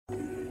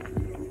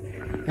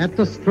At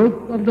the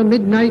stroke of the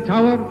midnight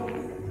hour,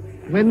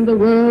 when the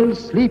world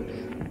sleeps,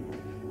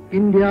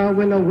 India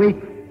will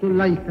awake to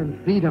life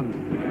and freedom.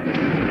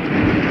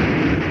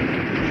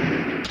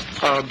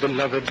 Our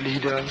beloved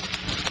leader,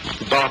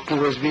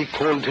 Bapu as we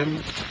called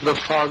him, the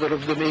father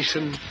of the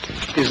nation,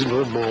 is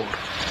no more.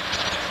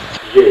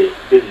 ये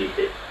दिल्ली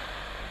से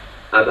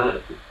अब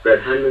आप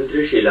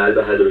प्रधानमंत्री श्री लाल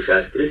बहादुर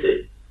शास्त्री से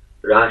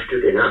राष्ट्र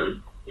के नाम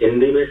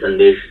हिंदी में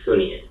संदेश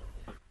सुनिए।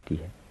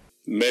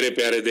 मेरे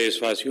प्यारे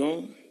देशवासियों,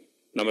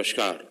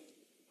 नमस्कार।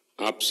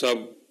 आप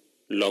सब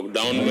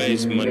लॉकडाउन में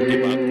इस मन की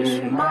बात को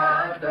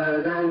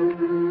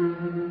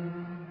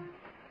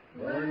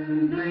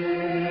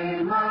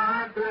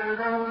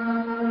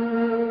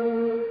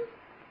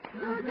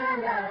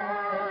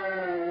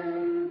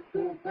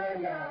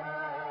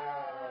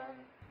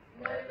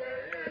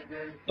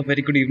A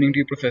very good evening to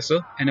you, Professor,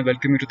 and I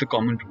welcome you to the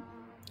common room.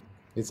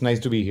 It's nice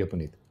to be here,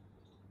 Puneet.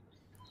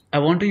 I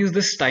want to use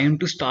this time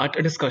to start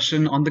a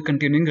discussion on the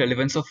continuing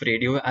relevance of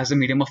radio as a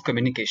medium of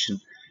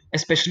communication,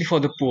 especially for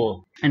the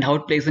poor, and how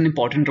it plays an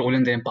important role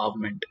in their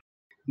empowerment.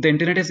 The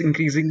internet is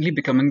increasingly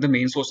becoming the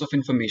main source of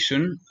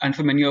information, and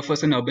for many of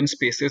us in urban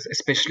spaces,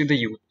 especially the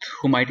youth,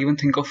 who might even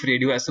think of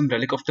radio as some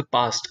relic of the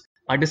past,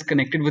 are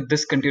disconnected with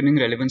this continuing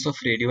relevance of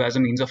radio as a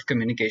means of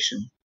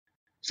communication.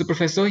 So,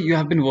 Professor, you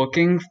have been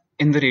working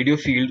in the radio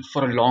field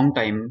for a long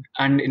time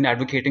and in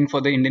advocating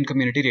for the Indian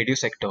community radio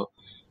sector.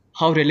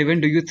 How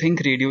relevant do you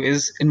think radio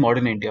is in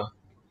modern India?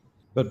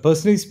 But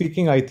personally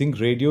speaking, I think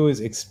radio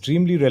is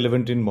extremely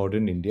relevant in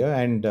modern India,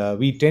 and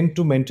we tend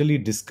to mentally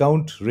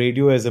discount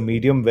radio as a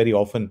medium very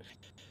often.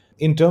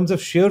 In terms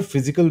of sheer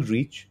physical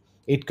reach,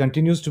 it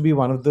continues to be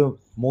one of the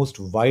most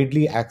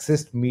widely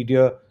accessed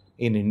media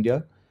in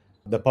India.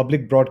 The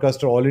public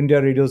broadcaster All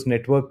India Radio's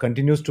network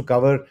continues to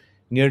cover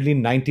nearly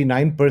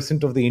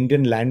 99% of the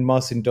Indian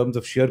landmass in terms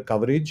of sheer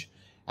coverage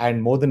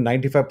and more than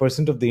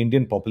 95% of the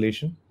Indian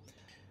population.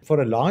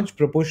 For a large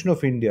proportion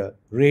of India,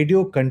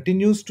 radio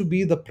continues to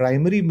be the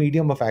primary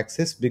medium of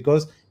access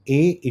because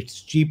A,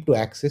 it's cheap to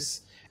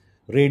access.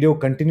 Radio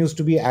continues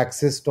to be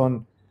accessed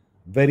on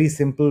very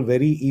simple,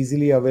 very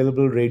easily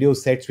available radio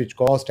sets which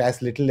cost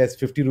as little as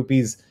 50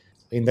 rupees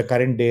in the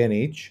current day and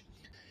age.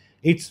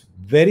 It's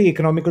very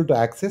economical to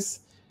access,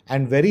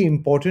 and very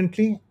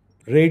importantly,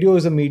 radio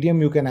is a medium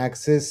you can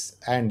access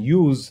and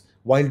use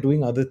while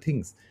doing other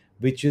things,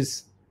 which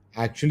is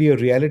actually a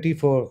reality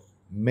for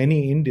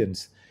many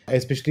Indians,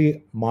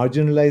 especially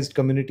marginalized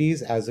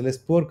communities as well as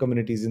poor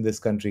communities in this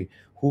country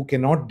who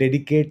cannot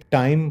dedicate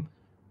time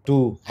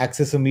to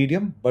access a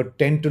medium but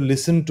tend to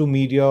listen to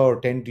media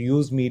or tend to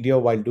use media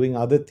while doing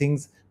other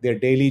things, their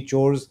daily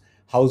chores,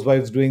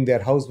 housewives doing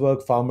their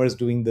housework, farmers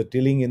doing the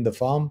tilling in the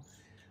farm.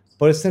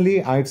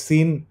 Personally, I've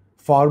seen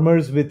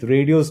farmers with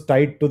radios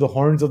tied to the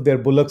horns of their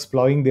bullocks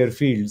plowing their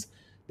fields.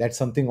 That's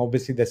something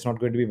obviously that's not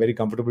going to be very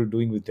comfortable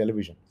doing with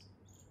television.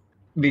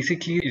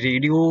 Basically,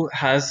 radio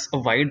has a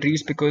wide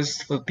reach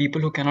because for people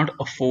who cannot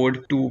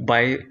afford to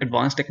buy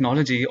advanced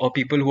technology or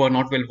people who are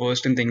not well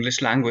versed in the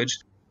English language,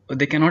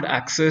 they cannot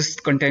access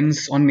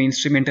contents on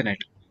mainstream internet.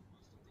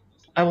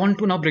 I want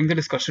to now bring the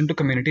discussion to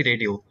community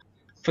radio.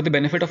 For the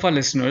benefit of our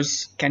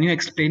listeners, can you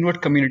explain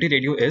what community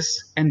radio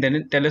is and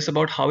then tell us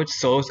about how it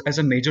serves as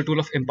a major tool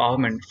of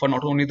empowerment for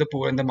not only the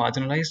poor and the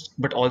marginalized,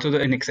 but also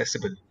the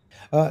inaccessible?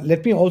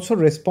 Let me also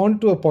respond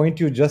to a point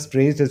you just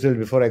raised as well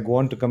before I go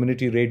on to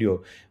community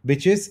radio,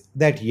 which is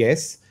that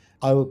yes,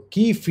 a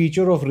key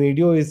feature of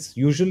radio is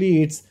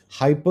usually its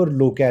hyper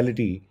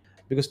locality,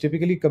 because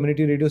typically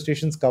community radio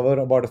stations cover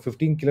about a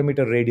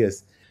 15-kilometer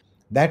radius.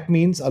 That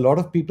means a lot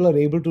of people are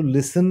able to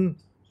listen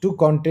to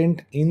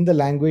content in the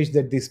language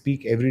that they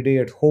speak every day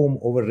at home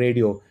over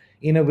radio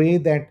in a way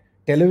that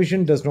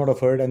television does not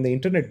offer and the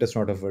internet does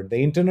not offer. The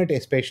internet,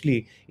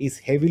 especially, is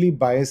heavily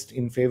biased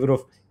in favor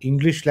of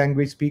English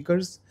language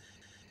speakers.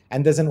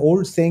 And there's an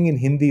old saying in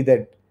Hindi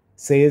that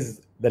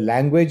says the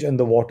language and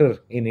the water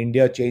in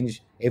India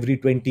change every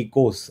 20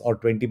 kos or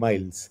 20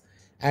 miles.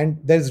 And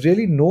there's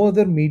really no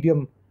other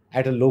medium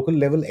at a local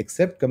level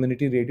except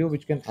community radio,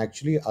 which can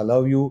actually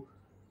allow you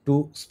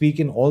to speak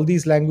in all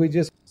these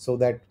languages so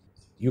that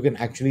you can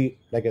actually,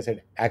 like I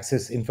said,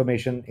 access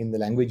information in the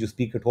language you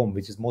speak at home,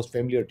 which is most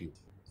familiar to you.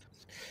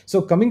 So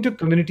coming to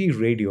community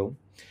radio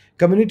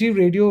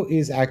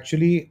is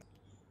actually,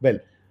 well,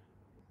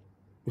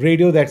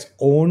 radio that's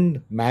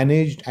owned,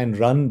 managed, and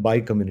run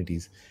by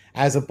communities,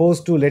 as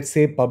opposed to, let's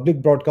say,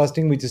 public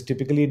broadcasting, which is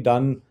typically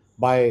done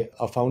by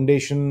a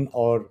foundation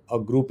or a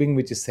grouping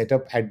which is set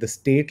up at the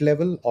state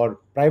level, or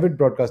private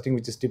broadcasting,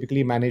 which is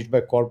typically managed by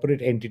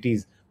corporate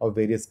entities of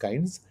various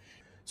kinds.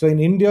 So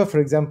in India, for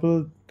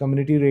example,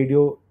 community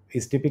radio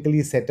is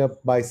typically set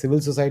up by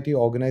civil society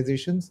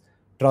organizations,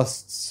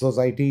 trusts,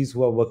 societies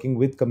who are working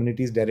with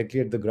communities directly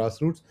at the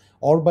grassroots,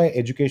 or by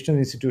educational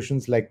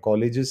institutions like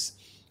colleges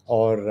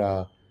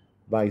or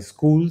by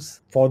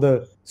schools for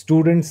the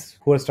students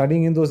who are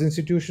studying in those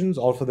institutions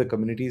or for the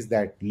communities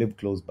that live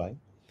close by.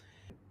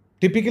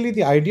 Typically,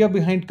 the idea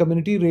behind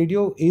community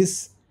radio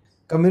is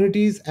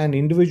communities and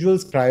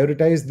individuals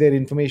prioritize their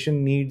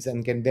information needs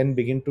and can then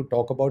begin to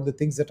talk about the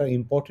things that are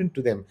important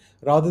to them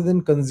rather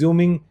than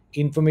consuming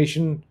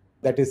information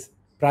that is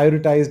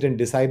prioritized and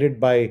decided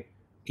by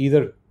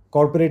either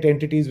corporate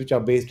entities which are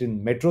based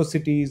in metro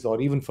cities or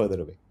even further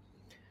away.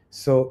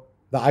 So,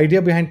 the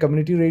idea behind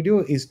community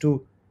radio is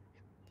to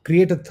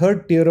create a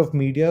third tier of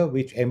media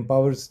which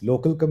empowers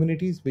local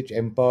communities, which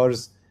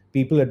empowers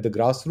people at the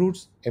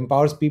grassroots,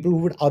 empowers people who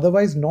would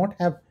otherwise not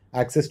have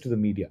access to the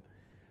media.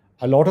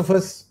 A lot of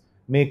us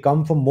may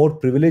come from more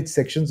privileged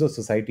sections of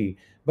society,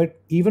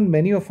 but even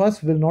many of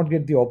us will not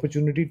get the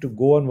opportunity to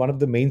go on one of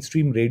the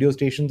mainstream radio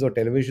stations or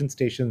television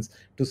stations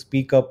to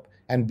speak up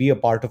and be a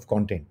part of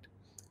content.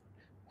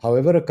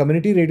 However, a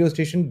community radio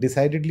station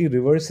decidedly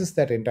reverses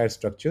that entire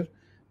structure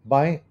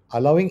by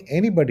allowing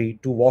anybody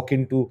to walk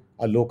into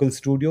a local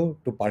studio,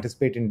 to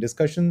participate in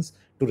discussions,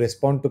 to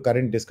respond to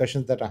current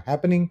discussions that are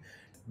happening.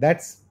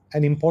 That's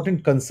an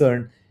important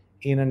concern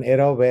in an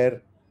era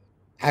where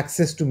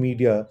access to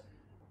media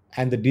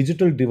and the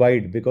digital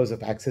divide because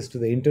of access to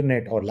the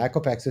internet or lack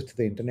of access to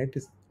the internet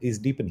is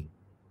deepening.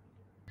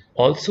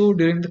 Also,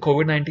 during the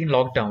COVID-19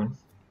 lockdown,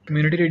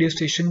 community radio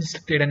stations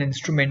played an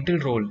instrumental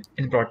role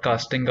in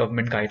broadcasting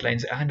government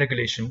guidelines and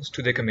regulations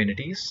to their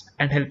communities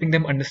and helping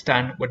them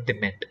understand what they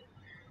meant.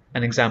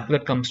 An example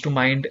that comes to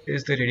mind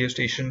is the radio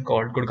station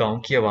called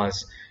Gurgaon Ki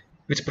Awaaz,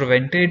 which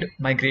prevented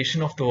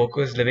migration of the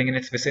workers living in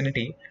its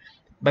vicinity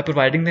by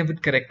providing them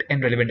with correct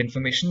and relevant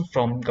information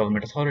from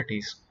government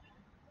authorities.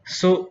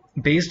 So,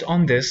 based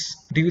on this,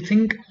 do you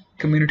think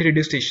community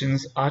radio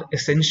stations are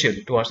essential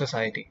to our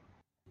society?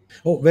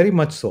 Oh, very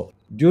much so.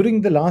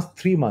 During the last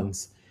 3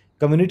 months,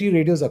 community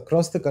radios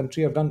across the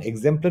country have done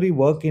exemplary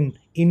work in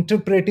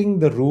interpreting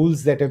the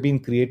rules that have been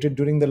created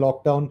during the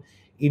lockdown,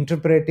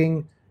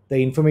 interpreting the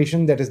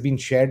information that has been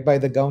shared by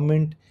the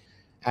government,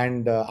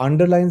 and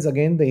underlines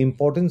again the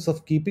importance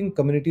of keeping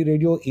community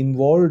radio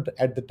involved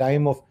at the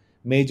time of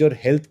major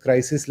health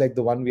crisis like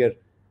the one we are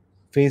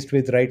faced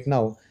with right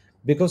now,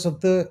 because of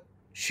the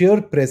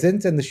sheer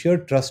presence and the sheer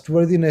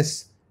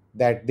trustworthiness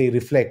that they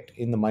reflect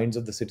in the minds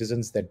of the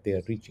citizens that they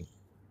are reaching.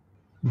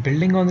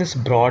 Building on this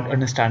broad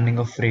understanding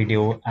of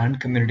radio and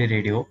community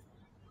radio,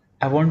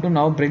 I want to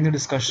now bring the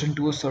discussion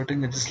to a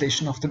certain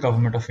legislation of the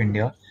Government of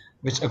India,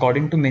 which,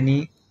 according to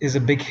many, is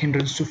a big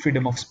hindrance to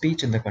freedom of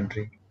speech in the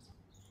country.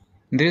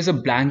 There is a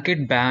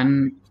blanket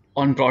ban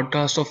on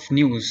broadcast of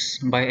news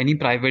by any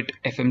private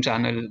FM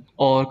channel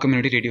or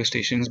community radio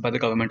stations by the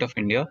Government of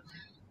India.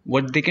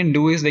 What they can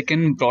do is they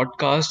can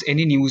broadcast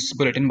any news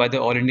bulletin by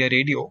the All India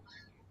Radio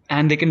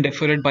and they can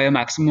defer it by a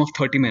maximum of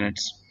 30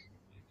 minutes.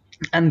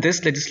 And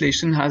this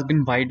legislation has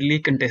been widely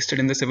contested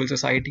in the civil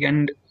society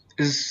and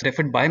is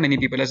referred by many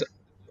people as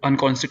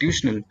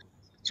unconstitutional.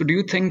 So, do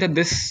you think that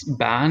this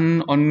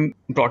ban on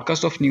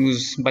broadcast of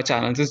news by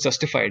channels is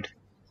justified?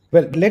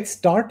 Well, let's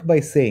start by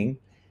saying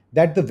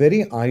that the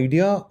very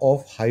idea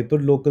of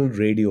hyperlocal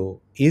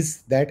radio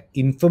is that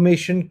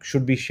information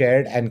should be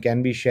shared and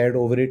can be shared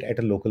over it at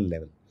a local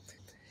level.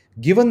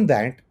 Given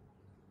that,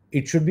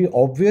 it should be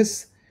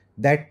obvious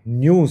that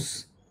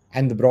news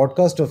and the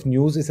broadcast of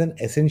news is an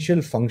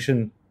essential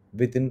function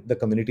within the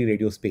community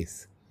radio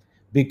space.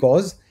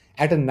 Because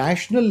at a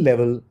national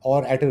level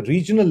or at a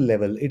regional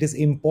level, it is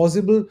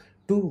impossible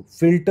to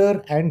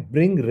filter and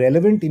bring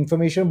relevant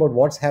information about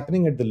what's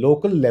happening at the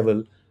local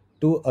level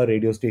to a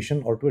radio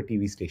station or to a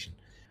TV station.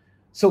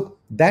 So,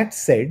 that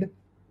said,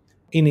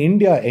 in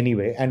India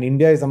anyway, and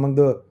India is among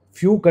the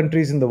few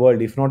countries in the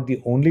world, if not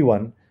the only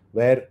one,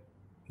 where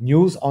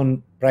news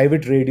on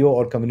private radio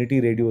or community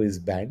radio is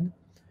banned.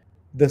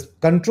 The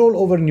control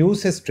over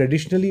news has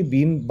traditionally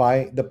been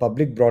by the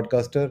public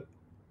broadcaster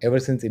ever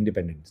since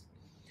independence.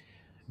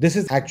 This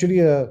is actually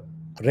a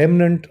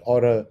remnant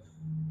or a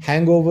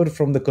hangover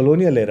from the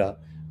colonial era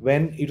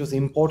when it was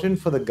important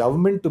for the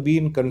government to be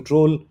in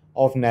control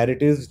of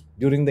narratives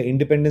during the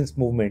independence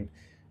movement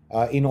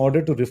in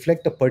order to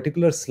reflect a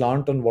particular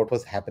slant on what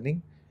was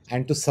happening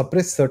and to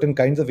suppress certain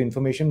kinds of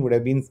information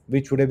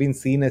which would have been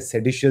seen as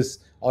seditious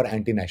or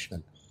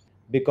anti-national,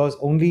 because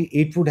only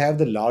it would have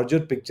the larger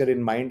picture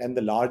in mind and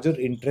the larger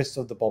interests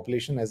of the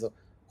population as a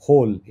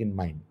whole in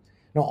mind.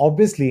 Now,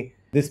 obviously,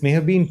 this may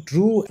have been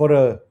true for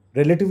a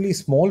relatively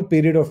small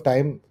period of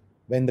time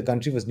when the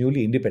country was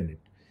newly independent.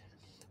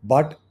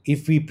 But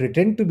if we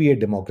pretend to be a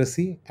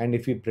democracy and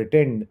if we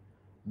pretend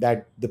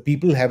that the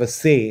people have a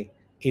say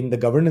in the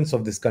governance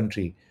of this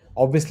country,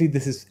 obviously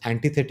this is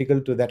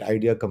antithetical to that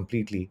idea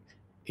completely.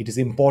 It is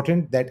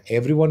important that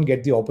everyone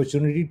get the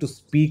opportunity to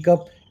speak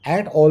up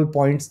at all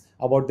points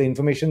about the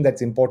information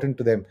that's important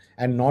to them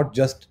and not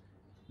just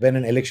when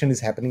an election is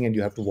happening and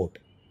you have to vote,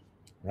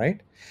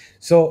 right?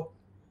 So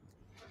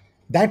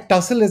that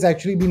tussle has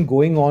actually been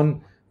going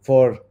on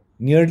for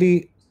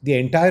nearly the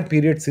entire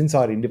period since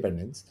our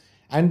independence.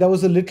 And there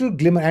was a little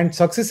glimmer, and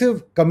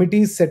successive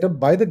committees set up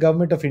by the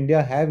Government of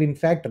India have, in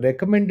fact,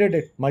 recommended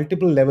at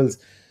multiple levels,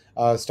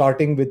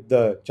 starting with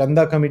the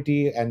Chanda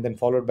Committee and then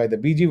followed by the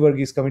BG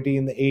Verghese Committee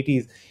in the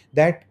 80s,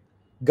 that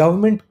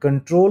government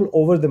control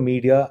over the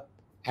media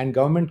and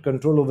government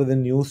control over the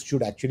news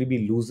should actually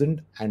be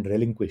loosened and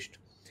relinquished.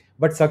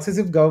 But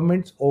successive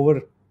governments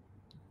over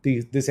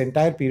this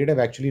entire period have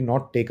actually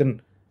not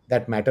taken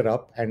that matter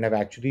up and have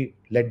actually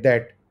let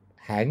that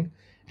hang.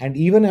 And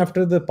even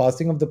after the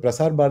passing of the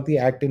Prasar Bharati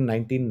Act in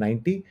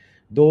 1990,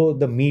 though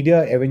the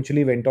media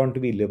eventually went on to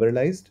be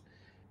liberalized,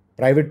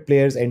 private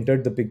players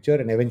entered the picture,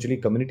 and eventually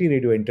community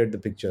radio entered the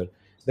picture.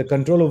 The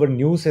control over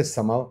news has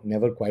somehow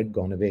never quite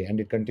gone away, and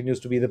it continues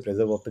to be the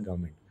preserve of the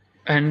government.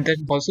 And that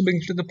also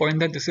brings to the point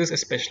that this is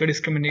especially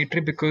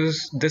discriminatory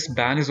because this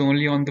ban is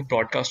only on the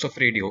broadcast of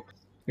radio,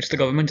 which the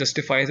government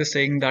justifies as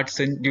saying that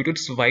due to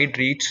its wide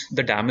reach,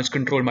 the damage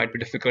control might be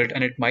difficult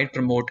and it might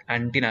promote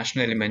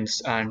anti-national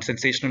elements and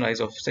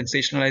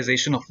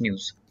sensationalization of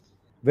news.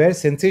 Where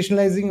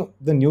sensationalizing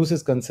the news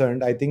is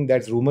concerned, I think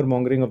that's rumor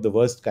mongering of the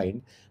worst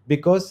kind.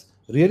 Because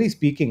really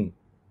speaking,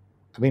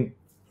 I mean,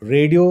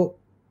 radio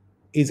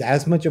is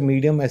as much a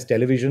medium as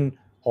television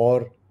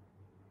or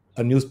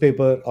a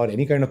newspaper or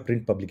any kind of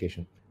print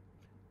publication.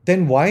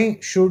 Then why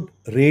should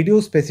radio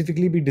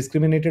specifically be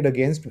discriminated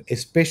against,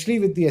 especially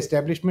with the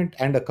establishment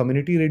and a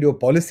community radio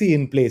policy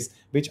in place,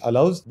 which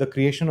allows the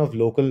creation of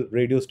local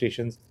radio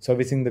stations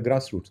servicing the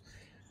grassroots?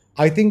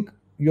 I think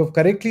you have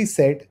correctly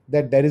said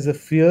that there is a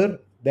fear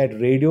that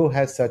radio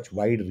has such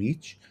wide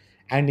reach.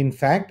 And in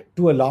fact,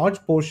 to a large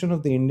portion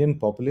of the Indian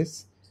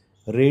populace,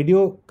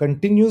 radio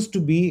continues to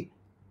be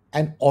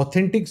an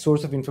authentic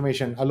source of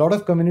information. A lot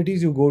of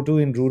communities you go to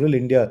in rural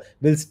India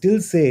will still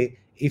say,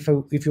 if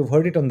you've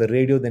heard it on the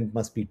radio, then it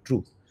must be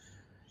true.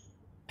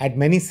 At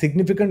many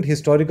significant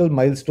historical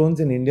milestones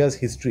in India's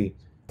history,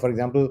 for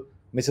example,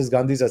 Mrs.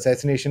 Gandhi's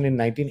assassination in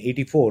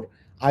 1984,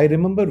 I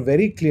remember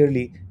very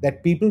clearly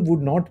that people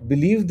would not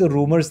believe the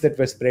rumors that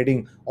were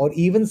spreading or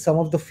even some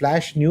of the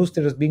flash news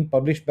that was being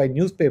published by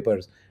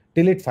newspapers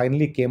till it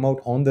finally came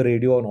out on the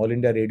radio, on All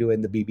India Radio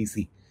and the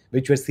BBC,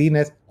 which were seen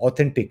as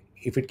authentic.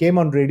 If it came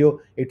on radio,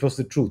 it was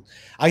the truth.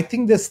 I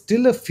think there's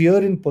still a fear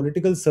in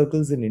political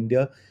circles in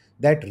India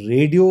that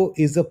radio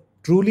is a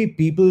truly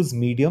people's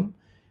medium,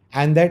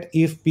 and that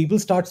if people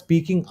start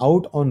speaking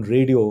out on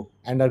radio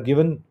and are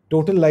given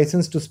total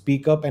license to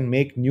speak up and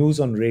make news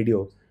on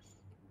radio,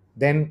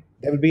 then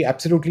there will be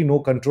absolutely no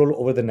control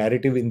over the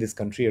narrative in this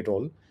country at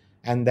all,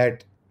 and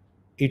that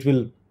it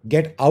will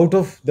get out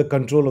of the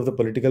control of the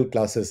political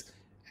classes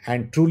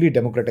and truly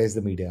democratize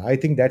the media. I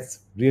think that's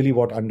really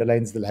what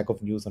underlines the lack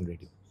of news on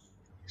radio.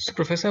 So,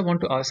 Professor, I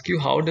want to ask you,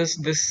 how does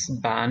this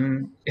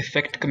ban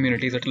affect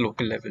communities at a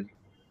local level?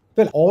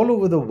 Well, all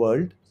over the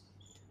world,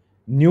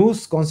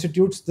 news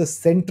constitutes the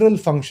central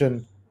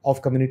function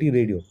of community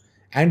radio.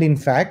 And in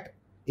fact,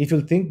 if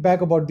you'll think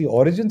back about the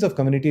origins of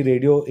community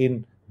radio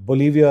in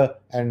Bolivia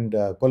and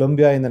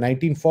Colombia in the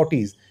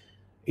 1940s,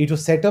 it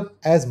was set up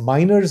as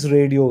miners'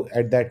 radio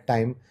at that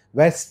time,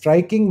 where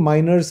striking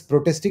miners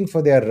protesting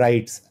for their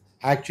rights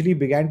actually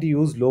began to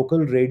use local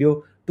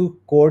radio to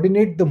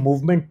coordinate the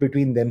movement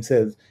between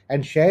themselves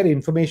and share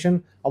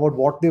information about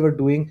what they were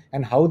doing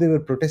and how they were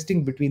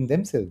protesting between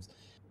themselves.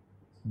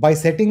 By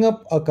setting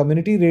up a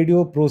community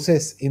radio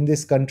process in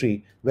this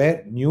country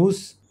where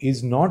news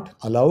is not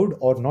allowed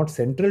or not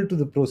central to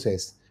the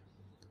process,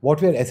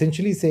 what we are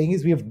essentially saying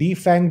is we have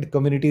defanged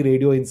community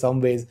radio in some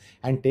ways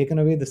and taken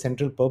away the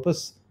central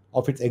purpose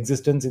of its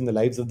existence in the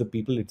lives of the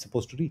people it's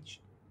supposed to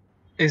reach.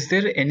 Is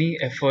there any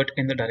effort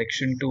in the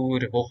direction to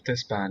revoke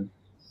this ban?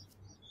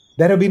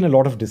 There have been a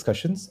lot of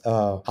discussions.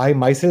 I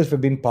myself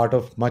have been part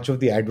of much of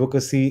the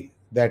advocacy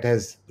that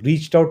has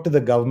reached out to the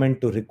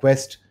government to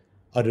request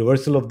a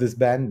reversal of this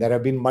ban. There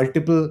have been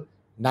multiple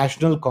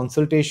national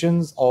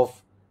consultations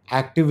of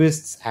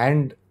activists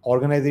and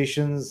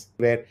organizations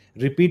where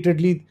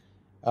repeatedly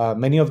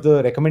many of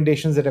the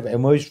recommendations that have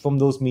emerged from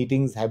those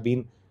meetings have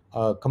been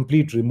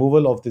complete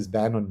removal of this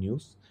ban on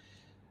news.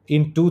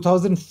 In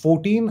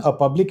 2014, a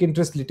public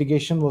interest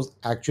litigation was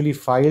actually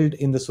filed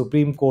in the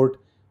Supreme Court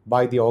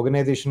by the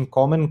organization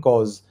Common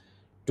Cause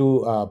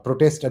to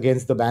protest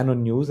against the ban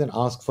on news and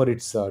ask for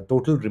its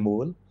total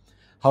removal.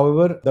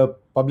 However, the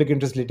public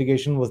interest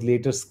litigation was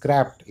later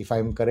scrapped, if I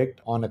am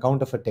correct, on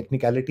account of a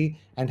technicality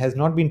and has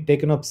not been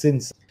taken up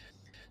since.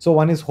 So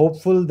one is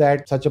hopeful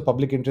that such a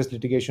public interest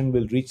litigation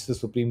will reach the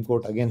Supreme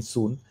Court again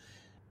soon.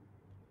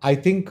 I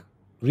think,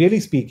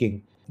 really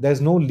speaking, there's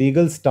no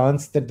legal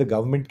stance that the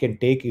government can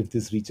take if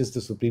this reaches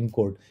the Supreme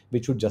Court,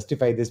 which would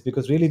justify this,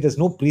 because really there's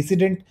no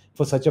precedent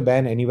for such a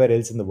ban anywhere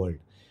else in the world.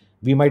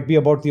 We might be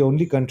about the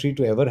only country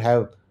to ever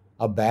have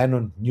a ban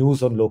on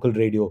news on local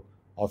radio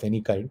of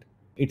any kind.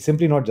 It's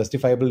simply not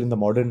justifiable in the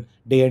modern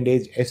day and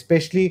age,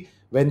 especially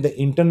when the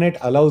internet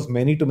allows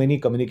many to many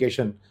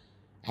communication.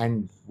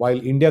 And while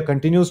India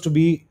continues to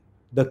be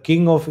the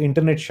king of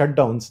internet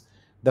shutdowns,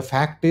 the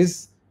fact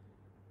is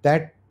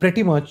that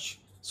pretty much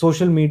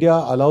social media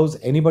allows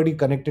anybody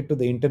connected to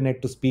the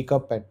internet to speak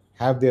up and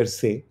have their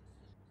say.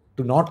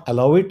 To not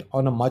allow it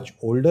on a much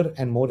older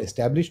and more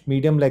established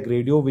medium like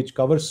radio, which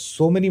covers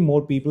so many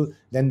more people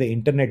than the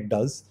internet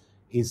does,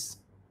 is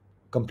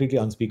completely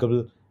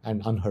unspeakable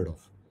and unheard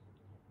of.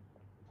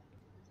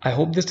 I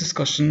hope this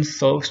discussion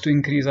serves to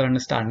increase our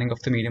understanding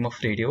of the medium of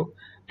radio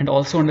and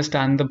also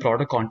understand the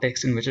broader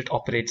context in which it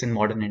operates in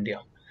modern India.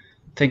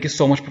 Thank you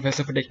so much,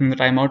 Professor, for taking the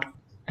time out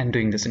and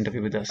doing this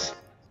interview with us.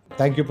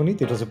 Thank you, Puneet.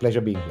 It was a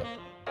pleasure being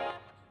here.